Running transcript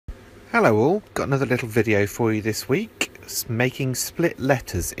Hello all, got another little video for you this week. It's making split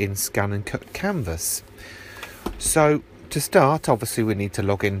letters in Scan and Cut Canvas. So to start, obviously we need to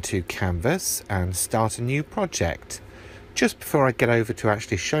log into Canvas and start a new project. Just before I get over to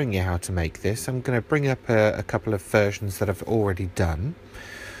actually showing you how to make this, I'm going to bring up a couple of versions that I've already done.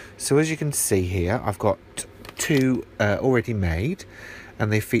 So as you can see here, I've got two already made, and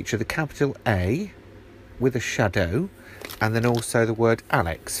they feature the capital A with a shadow and then also the word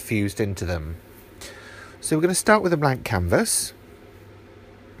Alex fused into them. So we're going to start with a blank canvas.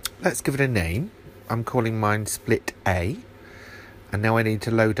 Let's give it a name. I'm calling mine Split A. And now I need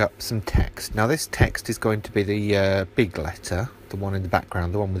to load up some text. Now this text is going to be the big letter, the one in the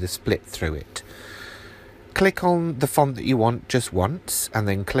background, the one with a split through it. Click on the font that you want just once, and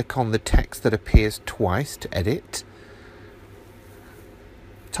then click on the text that appears twice to edit.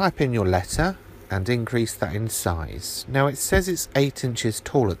 Type in your letter and increase that in size. Now it says it's 8 inches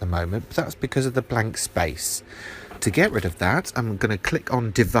tall at the moment, but that's because of the blank space. To get rid of that, I'm going to click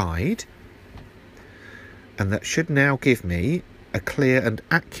on divide, and that should now give me a clear and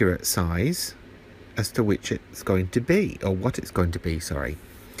accurate size as to which it's going to be, or what it's going to be, sorry.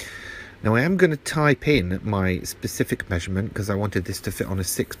 Now I am going to type in my specific measurement because I wanted this to fit on a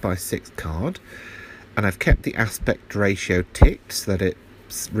 6x6 card, and I've kept the aspect ratio ticked so that it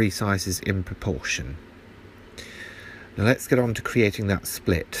resizes in proportion. Now let's get on to creating that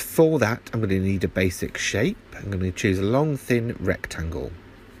split. For that I'm going to need a basic shape. I'm going to choose a long thin rectangle.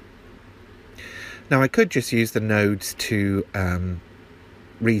 Now I could just use the nodes to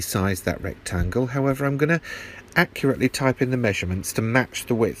resize that rectangle. However, I'm going to accurately type in the measurements to match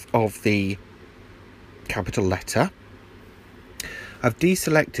the width of the capital letter. I've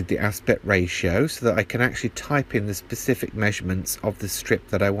deselected the aspect ratio so that I can actually type in the specific measurements of the strip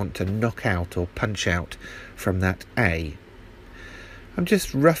that I want to knock out or punch out from that A. I'm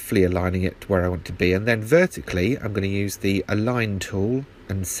just roughly aligning it to where I want to be, and then vertically I'm going to use the align tool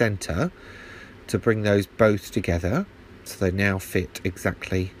and center to bring those both together so they now fit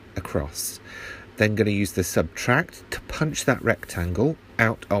exactly across. Then going to use the subtract to punch that rectangle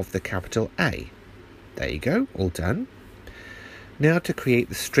out of the capital A. There you go, all done. Now to create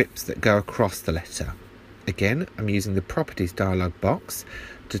the strips that go across the letter. Again, I'm using the properties dialog box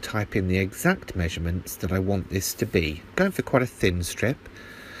to type in the exact measurements that I want this to be. I'm going for quite a thin strip.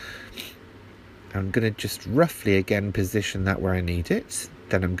 I'm going to just roughly again position that where I need it.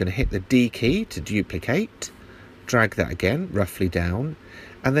 Then I'm going to hit the D key to duplicate, drag that again roughly down,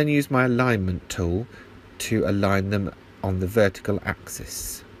 and then use my alignment tool to align them on the vertical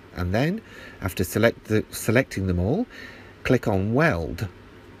axis. And then after selecting them all, click on weld,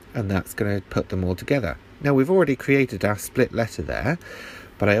 and that's going to put them all together. Now we've already created our split letter there,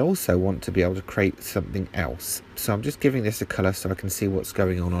 but I also want to be able to create something else. So I'm just giving this a colour so I can see what's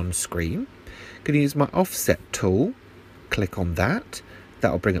going on screen. I'm going to use my offset tool, click on that.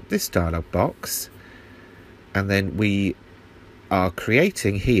 That'll bring up this dialog box, and then we are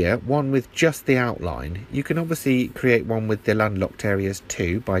creating here one with just the outline. You can obviously create one with the unlocked areas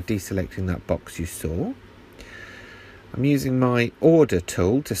too by deselecting that box you saw. I'm using my order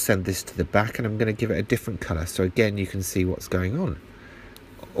tool to send this to the back, and I'm going to give it a different colour so again you can see what's going on.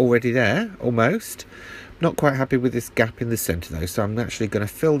 Already there, almost. Not quite happy with this gap in the centre though, so I'm actually going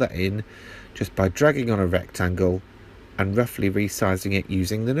to fill that in just by dragging on a rectangle and roughly resizing it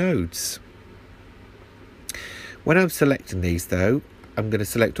using the nodes. When I'm selecting these though, I'm going to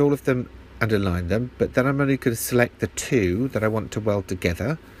select all of them and align them, but then I'm only going to select the two that I want to weld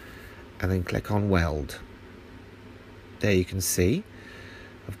together and then click on weld. There you can see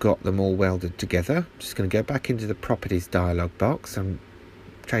I've got them all welded together. I'm just going to go back into the properties dialog box and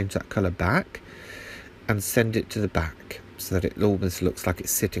change that colour back and send it to the back so that it almost looks like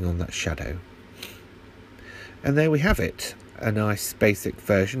it's sitting on that shadow. And there we have it, a nice basic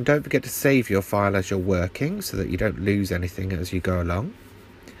version. Don't forget to save your file as you're working so that you don't lose anything as you go along.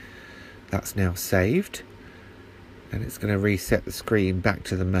 That's now saved, and it's going to reset the screen back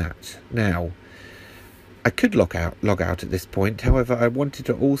to the mat. Now I could log out at this point, however I wanted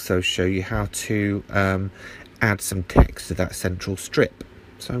to also show you how to add some text to that central strip.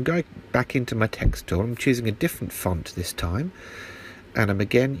 So I'm going back into my text tool. I'm choosing a different font this time, and I'm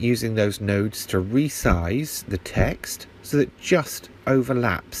again using those nodes to resize the text so that it just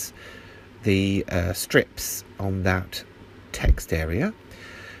overlaps the strips on that text area.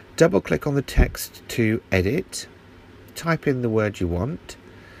 Double click on the text to edit, type in the word you want,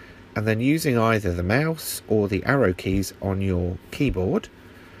 and then using either the mouse or the arrow keys on your keyboard,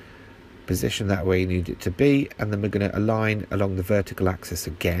 position that where you need it to be, and then we're going to align along the vertical axis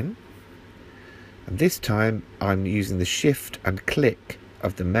again. And this time I'm using the shift and click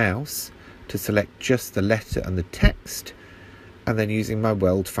of the mouse to select just the letter and the text, and then using my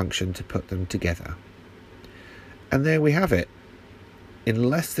weld function to put them together. And there we have it. In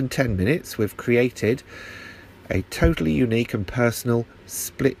less than 10 minutes, we've created a totally unique and personal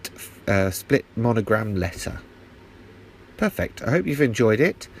split monogram letter. Perfect. I hope you've enjoyed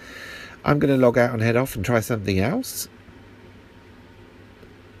it. I'm going to log out and head off and try something else.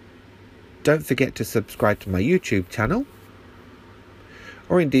 Don't forget to subscribe to my YouTube channel,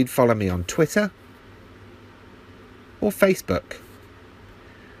 or indeed follow me on Twitter or Facebook.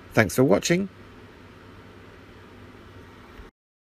 Thanks for watching.